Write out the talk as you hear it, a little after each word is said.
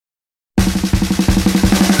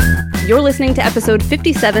You're listening to episode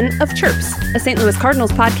 57 of Chirps, a St. Louis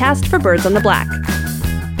Cardinals podcast for Birds on the Black.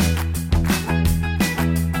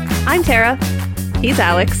 I'm Tara. He's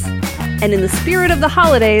Alex. And in the spirit of the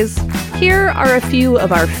holidays, here are a few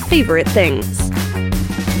of our favorite things.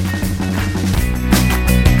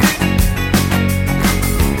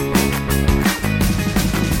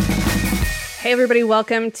 Hey everybody,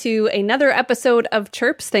 welcome to another episode of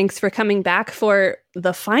Chirps. Thanks for coming back for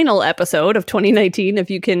the final episode of 2019, if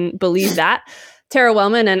you can believe that. Tara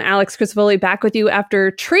Wellman and Alex Crisafulli back with you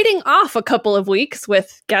after trading off a couple of weeks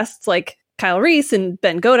with guests like Kyle Reese and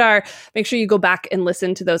Ben Godar. Make sure you go back and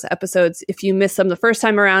listen to those episodes if you missed them the first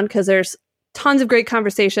time around, because there's tons of great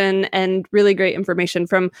conversation and really great information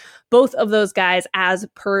from both of those guys as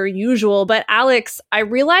per usual. But Alex, I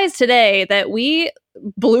realized today that we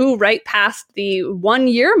blew right past the 1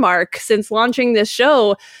 year mark since launching this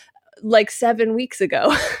show like 7 weeks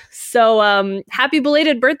ago. So happy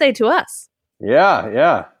belated birthday to us.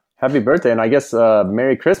 Yeah. Happy birthday. And I guess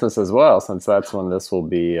Merry Christmas as well, since that's when this will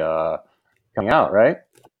be coming out, right?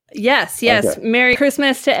 Yes. Okay. Merry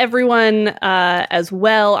Christmas to everyone as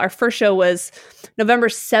well. Our first show was November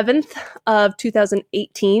 7th of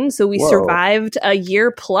 2018. So we survived a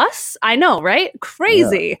year plus. I know, right?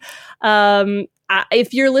 Crazy. Yeah.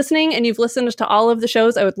 If you're listening and you've listened to all of the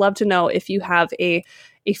shows, I would love to know if you have a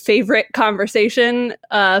favorite conversation,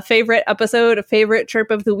 favorite episode, a favorite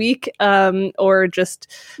chirp of the week, or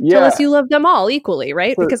just tell us you love them all equally,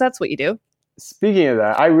 right? Because that's what you do. Speaking of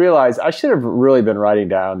that, I realized I should have really been writing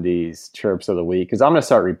down these chirps of the week, because I'm going to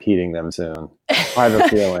start repeating them soon. I have a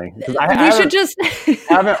feeling. I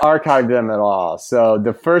haven't archived them at all. So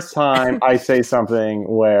the first time I say something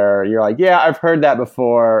where you're like, yeah, I've heard that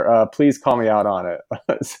before, please call me out on it.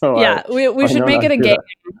 We should make it a game.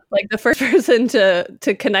 Like the first person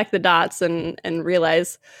to connect the dots and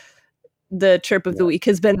realize the chirp of the week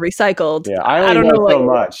has been recycled. Yeah, I don't know so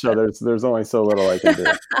much, so there's only so little I can do.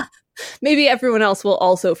 Maybe everyone else will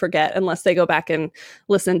also forget unless they go back and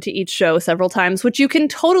listen to each show several times, which you can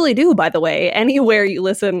totally do, by the way, anywhere you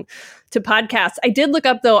listen to podcasts. I did look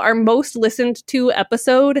up, though, our most listened to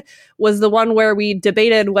episode was the one where we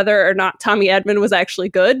debated whether or not Tommy Edman was actually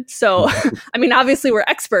good. So, I mean, obviously we're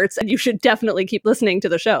experts and you should definitely keep listening to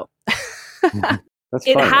the show. That's fun.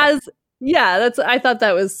 I thought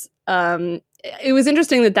that was, it was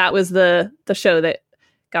interesting that was the show that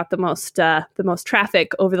got the most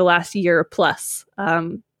traffic over the last year plus.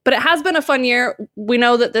 But it has been a fun year. We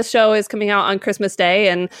know that this show is coming out on Christmas Day,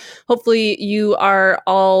 and hopefully you are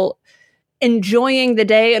all enjoying the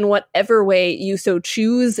day in whatever way you so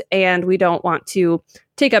choose. And we don't want to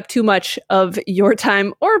take up too much of your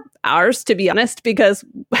time or ours, to be honest, because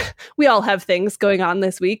we all have things going on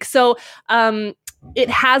this week. So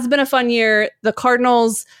it has been a fun year. The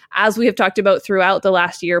Cardinals, as we have talked about throughout the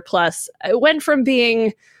last year plus, it went from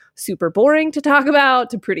being super boring to talk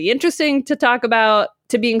about to pretty interesting to talk about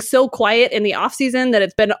to being so quiet in the offseason that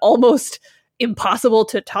it's been almost impossible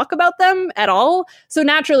to talk about them at all. So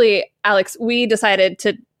naturally, Alex, we decided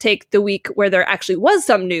to take the week where there actually was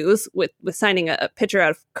some news with signing a pitcher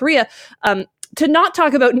out of Korea to not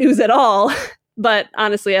talk about news at all. But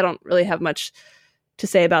honestly, I don't really have much to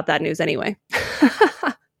say about that news anyway.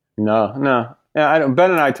 No. Yeah,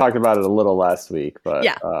 Ben and I talked about it a little last week, but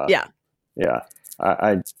I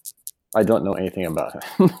don't know anything about it.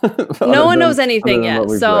 No one knows anything yet.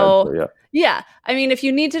 So I mean, if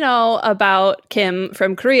you need to know about Kim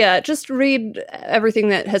from Korea, just read everything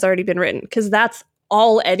that has already been written, because that's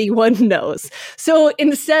all anyone knows. So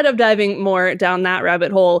instead of diving more down that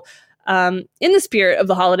rabbit hole, in the spirit of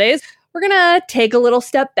the holidays, we're going to take a little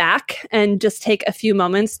step back and just take a few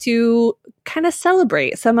moments to kind of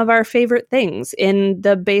celebrate some of our favorite things in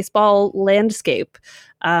the baseball landscape.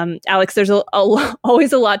 Alex, there's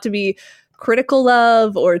always a lot to be critical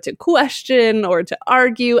of or to question or to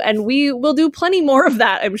argue, and we will do plenty more of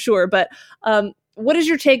that, I'm sure. But what is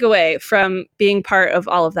your takeaway from being part of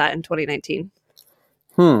all of that in 2019?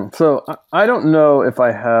 So I don't know if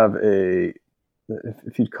I have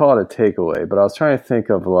if you'd call it a takeaway, but I was trying to think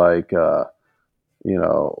of what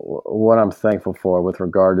I'm thankful for with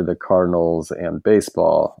regard to the Cardinals and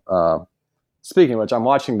baseball. Speaking of which, I'm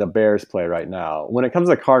watching the Bears play right now. When it comes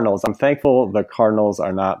to the Cardinals, I'm thankful the Cardinals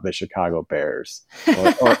are not the Chicago Bears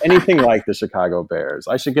or anything like the Chicago Bears.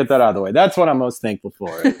 I should get that out of the way. That's what I'm most thankful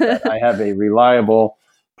for. Is that I have a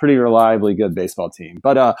pretty reliably good baseball team.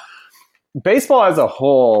 But baseball as a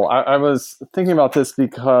whole, I was thinking about this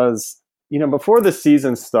because before the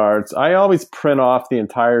season starts, I always print off the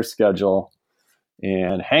entire schedule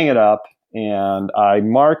and hang it up, and I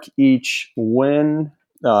mark each win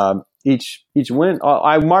each win.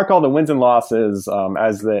 I mark all the wins and losses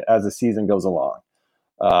as the season goes along.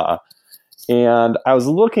 And I was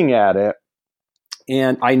looking at it,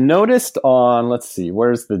 and I noticed on, let's see,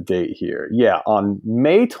 where's the date here? Yeah, on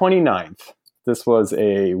May 29th, this was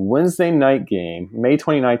a Wednesday night game, May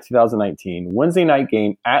 29th, 2019, Wednesday night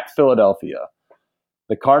game at Philadelphia.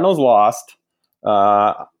 The Cardinals lost,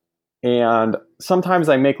 and sometimes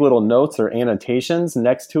I make little notes or annotations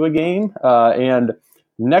next to a game, and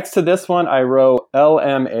next to this one, I wrote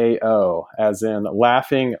LMAO, as in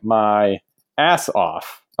laughing my ass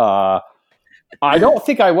off. I don't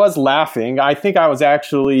think I was laughing. I think I was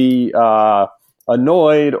actually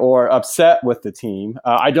annoyed or upset with the team.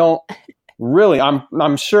 I don't really.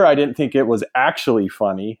 I'm sure I didn't think it was actually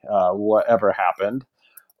funny. Whatever happened,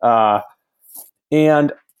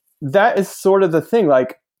 and that is sort of the thing.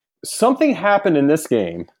 Like, something happened in this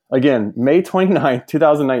game again, May 29th,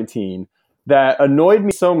 2019. That annoyed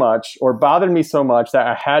me so much or bothered me so much that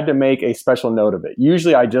I had to make a special note of it.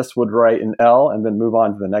 Usually I just would write an L and then move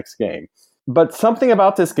on to the next game. But something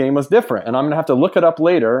about this game was different, and I'm going to have to look it up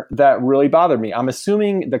later, that really bothered me. I'm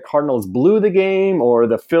assuming the Cardinals blew the game, or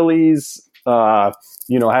the Phillies had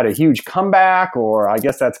a huge comeback, or I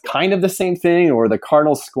guess that's kind of the same thing, or the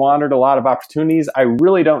Cardinals squandered a lot of opportunities. I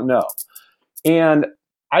really don't know. And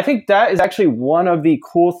I think that is actually one of the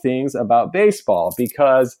cool things about baseball,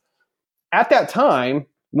 because at that time,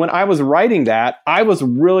 when I was writing that, I was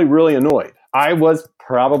really, really annoyed. I was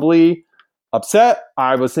probably upset.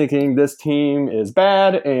 I was thinking this team is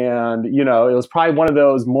bad. And, it was probably one of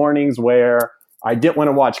those mornings where I didn't want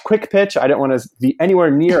to watch Quick Pitch. I didn't want to be anywhere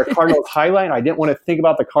near a Cardinals highlight. I didn't want to think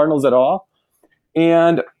about the Cardinals at all.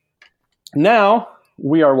 And now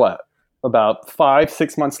we are about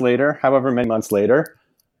 5-6 months later, however many months later.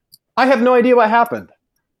 I have no idea what happened.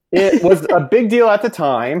 It was a big deal at the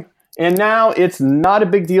time. And now it's not a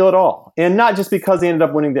big deal at all. And not just because they ended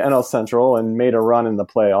up winning the NL Central and made a run in the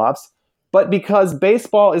playoffs, but because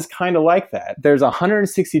baseball is kind of like that. There's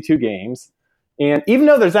 162 games. And even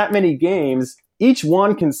though there's that many games, each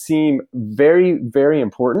one can seem very, very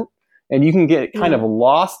important. And you can get kind of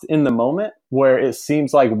lost in the moment where it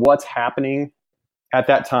seems like what's happening at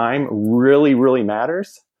that time really, really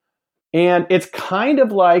matters. And it's kind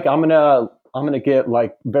of like, I'm going to get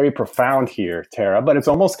like very profound here, Tara, but it's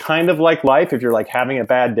almost kind of like life if you're like having a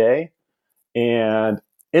bad day, and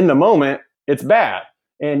in the moment it's bad.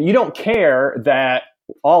 And you don't care that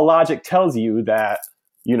all logic tells you that,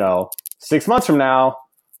 6 months from now,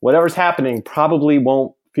 whatever's happening probably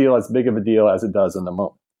won't feel as big of a deal as it does in the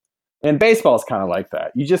moment. And baseball is kind of like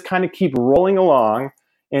that. You just kind of keep rolling along.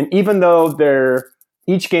 And even though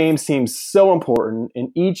each game seems so important and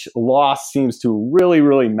each loss seems to really,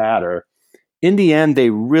 really matter, in the end,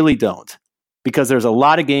 they really don't, because there's a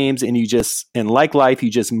lot of games, and like life,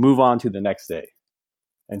 you just move on to the next day.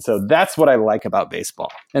 And so that's what I like about baseball.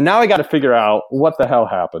 And now I got to figure out what the hell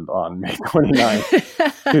happened on May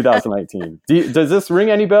 29th, 2019. Does this ring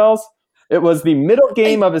any bells? It was the middle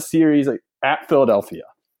game of a series at Philadelphia.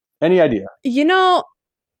 Any idea?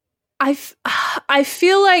 I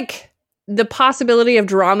feel like the possibility of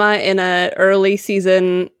drama in an early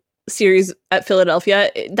season series at Philadelphia,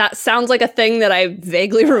 that sounds like a thing that I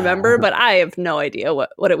vaguely remember, but I have no idea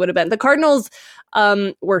what it would have been. The Cardinals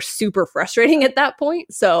were super frustrating at that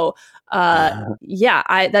point. So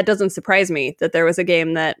that doesn't surprise me that there was a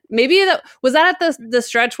game that was at the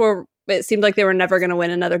stretch where it seemed like they were never going to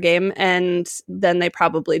win another game, and then they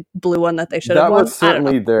probably blew one that they should have won. That was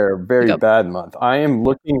certainly their very bad month. I'm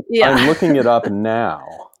looking it up now.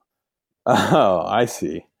 Oh, I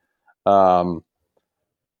see.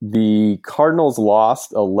 The Cardinals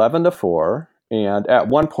lost 11-4, and at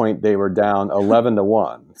one point they were down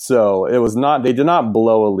 11-1. So it was not, they did not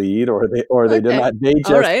blow a lead, or they did not. They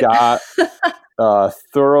just got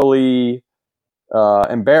thoroughly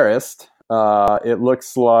embarrassed. It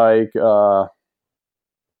looks like, am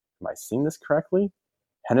I seeing this correctly?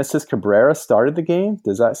 Genesis Cabrera started the game.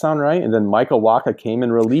 Does that sound right? And then Michael Wacha came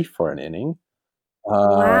in relief for an inning.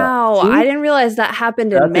 Wow, I didn't realize that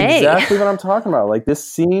happened in May. That's exactly what I'm talking about. Like, this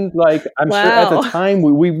seemed like, I'm sure at the time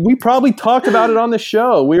we probably talked about it on the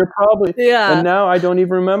show. We were probably, and now I don't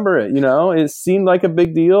even remember it. It seemed like a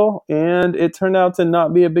big deal, and it turned out to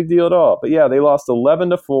not be a big deal at all. But yeah, they lost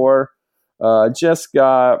 11-4, just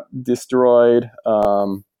got destroyed.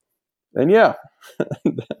 And yeah,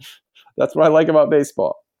 that's what I like about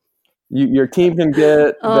baseball. Your team can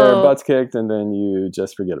get their butts kicked, and then you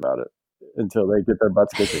just forget about it until they get their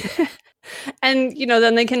butts kicked again. And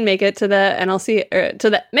then they can make it to the NLC,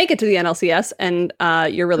 make it to the NLCS, and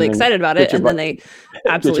you're really excited about it, and then they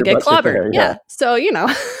absolutely get clobbered. Yeah. So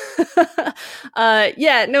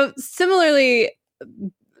Yeah, no, similarly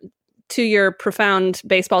to your profound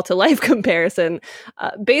baseball to life comparison,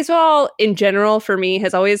 baseball in general for me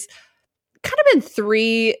has always kind of been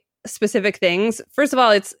three specific things. First of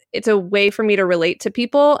all, it's a way for me to relate to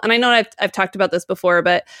people. And I know I've talked about this before,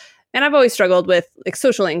 but and I've always struggled with like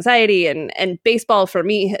social anxiety, and baseball for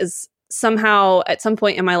me has somehow at some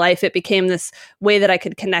point in my life it became this way that I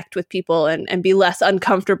could connect with people and be less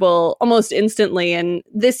uncomfortable almost instantly. And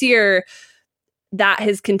this year that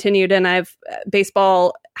has continued, and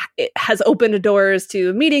baseball, it has opened doors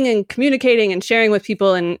to meeting and communicating and sharing with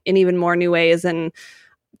people in even more new ways. And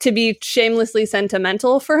to be shamelessly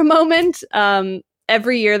sentimental for a moment,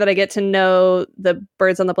 every year that I get to know the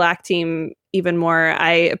Birds on the Black team even more,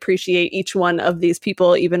 I appreciate each one of these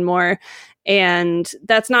people even more. And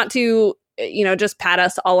that's not to, just pat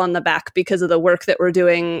us all on the back because of the work that we're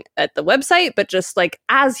doing at the website, but just like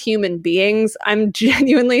as human beings, I'm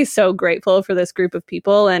genuinely so grateful for this group of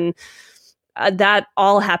people. And that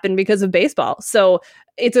all happened because of baseball. So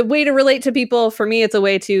it's a way to relate to people. For me, it's a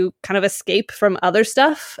way to kind of escape from other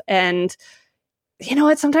stuff. And you know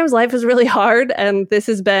what? Sometimes life is really hard. And this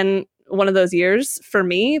has been one of those years for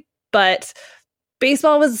me. But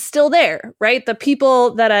baseball was still there, right? The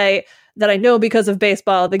people that I know because of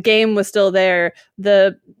baseball, the game was still there.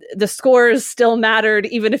 The scores still mattered,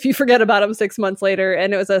 even if you forget about them 6 months later.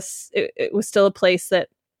 And it was still a place that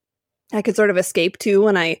I could sort of escape to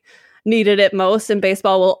when I needed it most. And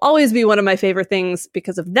baseball will always be one of my favorite things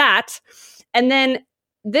because of that. And then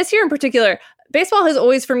this year in particular, baseball has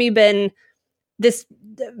always for me been this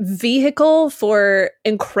vehicle for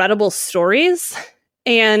incredible stories.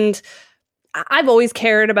 And I've always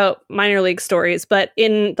cared about minor league stories, but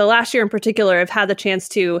in the last year in particular, I've had the chance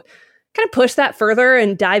to kind of push that further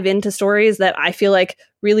and dive into stories that I feel like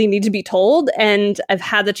really need to be told. And I've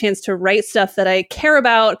had the chance to write stuff that I care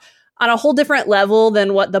about on a whole different level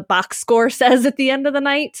than what the box score says at the end of the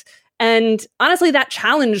night. And honestly, that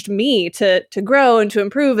challenged me to grow and to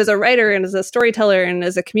improve as a writer and as a storyteller and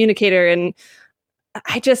as a communicator. And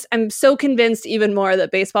I'm so convinced even more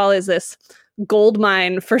that baseball is this gold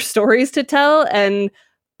mine for stories to tell. And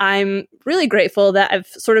I'm really grateful that I've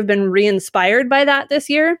sort of been re-inspired by that this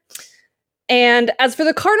year. And as for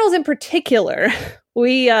the Cardinals in particular,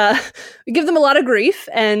 we give them a lot of grief,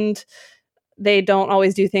 and they don't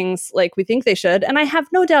always do things like we think they should. And I have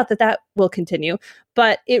no doubt that will continue.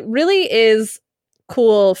 But it really is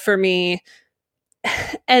cool for me.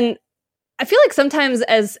 And I feel like sometimes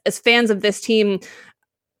as fans of this team,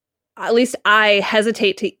 at least I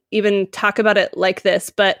hesitate to even talk about it like this,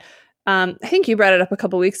 but I think you brought it up a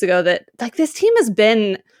couple weeks ago that like this team has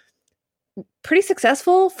been pretty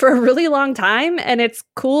successful for a really long time. And it's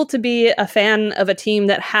cool to be a fan of a team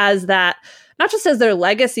that has that, not just as their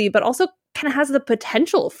legacy, but also kind of has the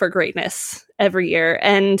potential for greatness every year.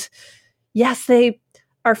 And yes, they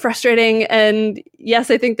are frustrating. And yes,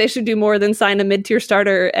 I think they should do more than sign a mid-tier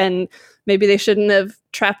starter. And maybe they shouldn't have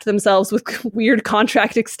trapped themselves with weird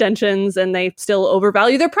contract extensions, and they still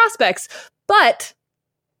overvalue their prospects. But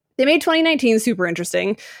they made 2019 super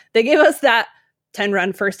interesting. They gave us that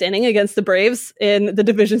 10-run first inning against the Braves in the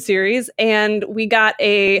division series, and we got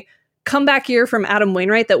a comeback year from Adam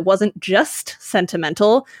Wainwright that wasn't just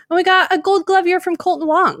sentimental, and we got a Gold Glove year from Colton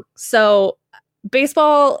Wong. So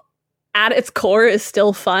baseball at its core is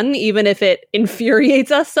still fun, even if it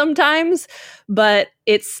infuriates us sometimes, but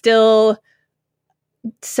it's still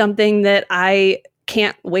something that I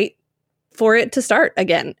can't wait for it to start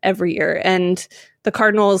again every year. And the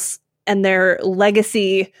Cardinals and their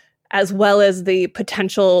legacy, as well as the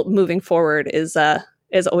potential moving forward, is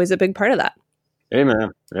always a big part of that.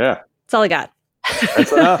 Amen. Yeah. That's all I got.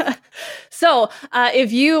 That's enough. So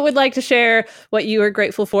if you would like to share what you are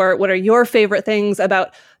grateful for, what are your favorite things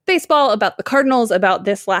about baseball, about the Cardinals, about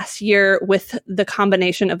this last year with the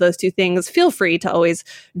combination of those two things, feel free to always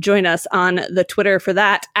join us on the Twitter for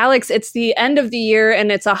that. Alex, it's the end of the year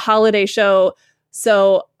and it's a holiday show.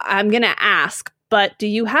 So I'm going to ask, but do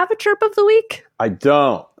you have a chirp of the week? I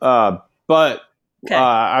don't, but okay.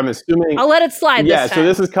 I'm assuming I'll let it slide. Yeah, this time. So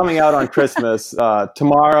this is coming out on Christmas.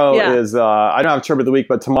 Tomorrow is I don't have a chirp of the week,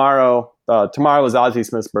 but tomorrow is Ozzie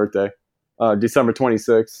Smith's birthday, December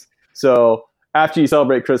 26th. So after you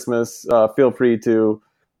celebrate Christmas, feel free to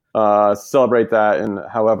celebrate that in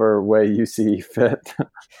however way you see fit,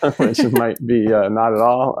 which might be not at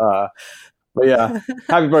all. But yeah,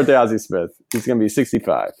 happy birthday, Ozzie Smith. He's going to be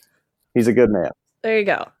 65. He's a good man. There you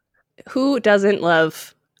go. Who doesn't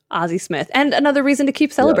love Ozzie Smith? And another reason to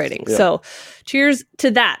keep celebrating. Yes, yeah. So cheers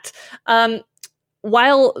to that.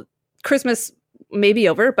 While Christmas may be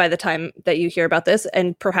over by the time that you hear about this,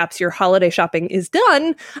 and perhaps your holiday shopping is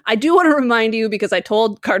done, I do want to remind you, because I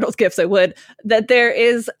told Cardinals Gifts I would, that there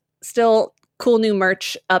is still cool new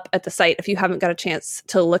merch up at the site. If you haven't got a chance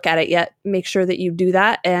to look at it yet, make sure that you do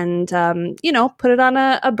that and, put it on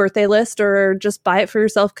a birthday list, or just buy it for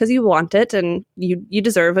yourself because you want it and you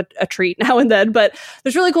deserve a treat now and then. But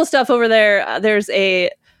there's really cool stuff over there. There's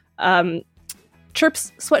a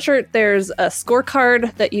Chirps sweatshirt. There's a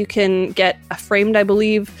scorecard that you can get framed, I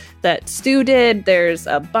believe, that Stu did. There's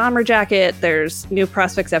a bomber jacket. There's new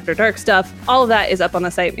Prospects After Dark stuff. All of that is up on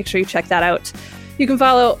the site. Make sure you check that out. You can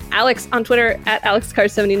follow Alex on Twitter at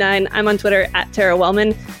AlexCar79. I'm on Twitter at Tara Wellman.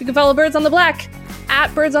 You can follow Birds on the Black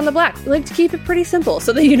at Birds on the Black. We like to keep it pretty simple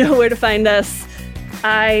so that you know where to find us.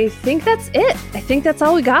 I think that's it. I think that's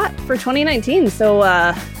all we got for 2019.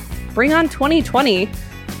 So bring on 2020.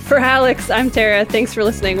 For Alex, I'm Tara. Thanks for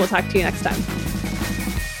listening. We'll talk to you next time.